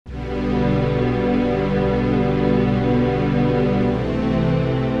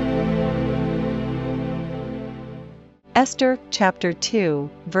Esther chapter 2,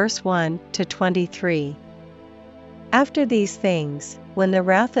 verse 1 to 23. After these things, when the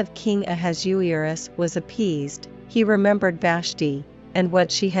wrath of King Ahasuerus was appeased, he remembered Vashti, and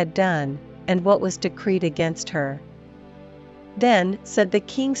what she had done, and what was decreed against her. Then said the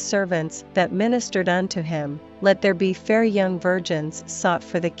king's servants that ministered unto him, Let there be fair young virgins sought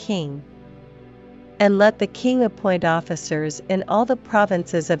for the king. And let the king appoint officers in all the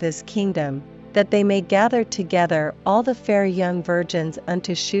provinces of his kingdom, that they may gather together all the fair young virgins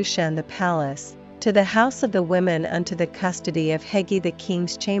unto Shushan the palace, to the house of the women unto the custody of Hegi the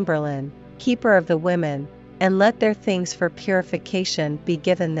king's chamberlain, keeper of the women, and let their things for purification be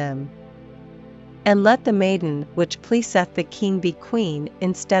given them. And let the maiden which pleaseth the king be queen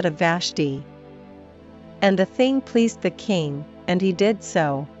instead of Vashti. And the thing pleased the king, and he did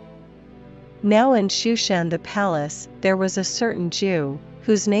so. Now in Shushan the palace there was a certain Jew,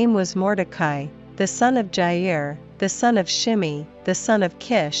 whose name was Mordecai, the son of Jair, the son of Shimei, the son of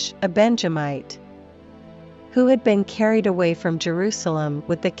Kish, a Benjamite, who had been carried away from Jerusalem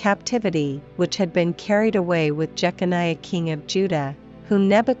with the captivity which had been carried away with Jeconiah king of Judah, whom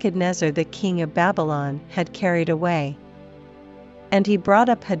Nebuchadnezzar the king of Babylon had carried away. And he brought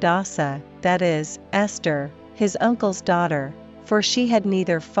up Hadassah, that is, Esther, his uncle's daughter, for she had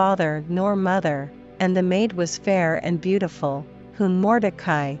neither father nor mother, and the maid was fair and beautiful, whom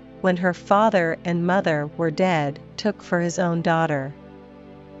Mordecai, when her father and mother were dead, took for his own daughter.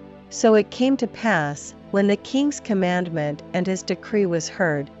 So it came to pass, when the king's commandment and his decree was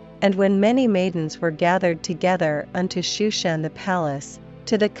heard, and when many maidens were gathered together unto Shushan the palace,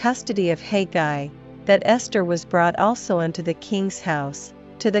 to the custody of Haggai, that Esther was brought also unto the king's house,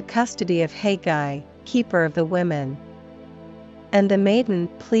 to the custody of Haggai, keeper of the women. And the maiden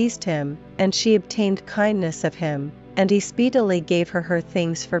pleased him, and she obtained kindness of him, and he speedily gave her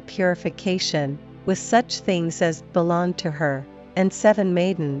things for purification, with such things as belonged to her, and 7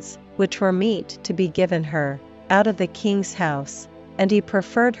 maidens, which were meet to be given her, out of the king's house, and he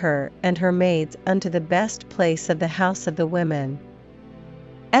preferred her and her maids unto the best place of the house of the women.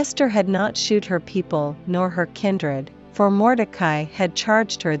 Esther had not shewed her people nor her kindred, for Mordecai had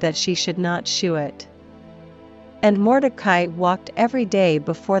charged her that she should not shew it. And Mordecai walked every day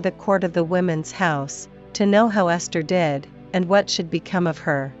before the court of the women's house, to know how Esther did, and what should become of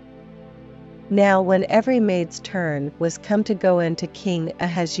her. Now when every maid's turn was come to go in to King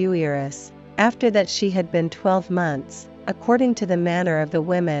Ahasuerus, after that she had been 12 months, according to the manner of the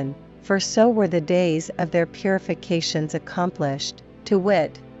women, for so were the days of their purifications accomplished, to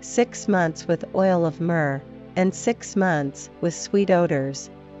wit, 6 months with oil of myrrh, and 6 months with sweet odors,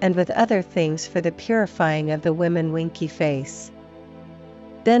 and with other things for the purifying of the women winky face.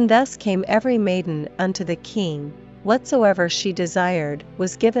 Then thus came every maiden unto the king, whatsoever she desired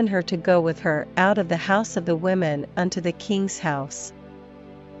was given her to go with her out of the house of the women unto the king's house.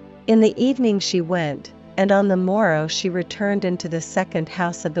 In the evening she went, and on the morrow she returned into the second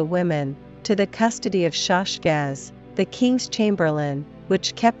house of the women, to the custody of Shashgaz, the king's chamberlain,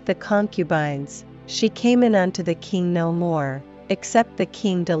 which kept the concubines. She came in unto the king no more, except the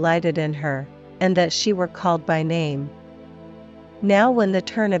king delighted in her, and that she were called by name. Now when the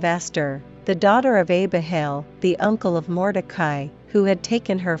turn of Esther, the daughter of Abihail, the uncle of Mordecai, who had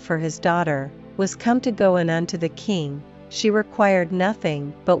taken her for his daughter, was come to go in unto the king, she required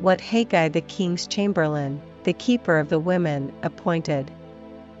nothing but what Haggai the king's chamberlain, the keeper of the women, appointed.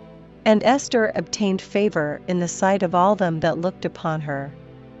 And Esther obtained favor in the sight of all them that looked upon her.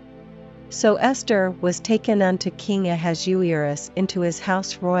 So Esther was taken unto King Ahasuerus into his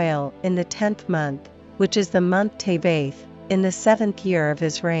house royal in the 10th month, which is the month Tebeth, in the 7th year of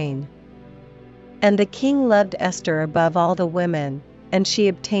his reign. And the king loved Esther above all the women, and she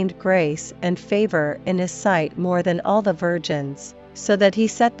obtained grace and favor in his sight more than all the virgins, so that he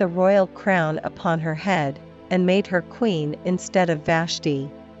set the royal crown upon her head, and made her queen instead of Vashti.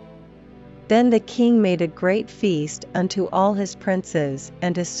 Then the king made a great feast unto all his princes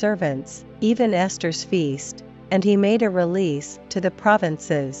and his servants, even Esther's feast, and he made a release to the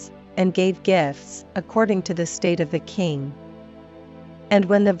provinces, and gave gifts according to the state of the king. And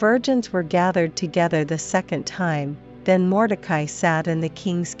when the virgins were gathered together the second time, then Mordecai sat in the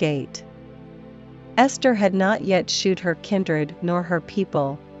king's gate. Esther had not yet shewed her kindred nor her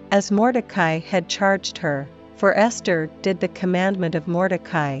people, as Mordecai had charged her, for Esther did the commandment of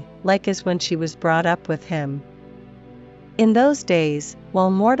Mordecai, like as when she was brought up with him. In those days,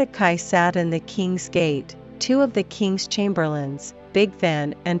 while Mordecai sat in the king's gate, 2 of the king's chamberlains,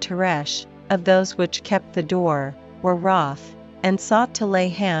 Bigthan and Teresh, of those which kept the door, were wroth, and sought to lay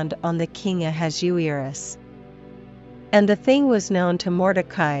hand on the king Ahasuerus. And the thing was known to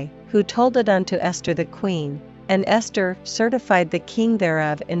Mordecai, who told it unto Esther the queen, and Esther certified the king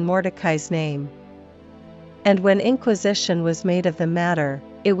thereof in Mordecai's name. And when inquisition was made of the matter,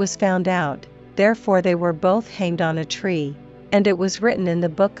 it was found out, therefore they were both hanged on a tree, and it was written in the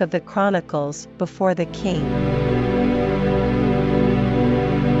book of the Chronicles before the king.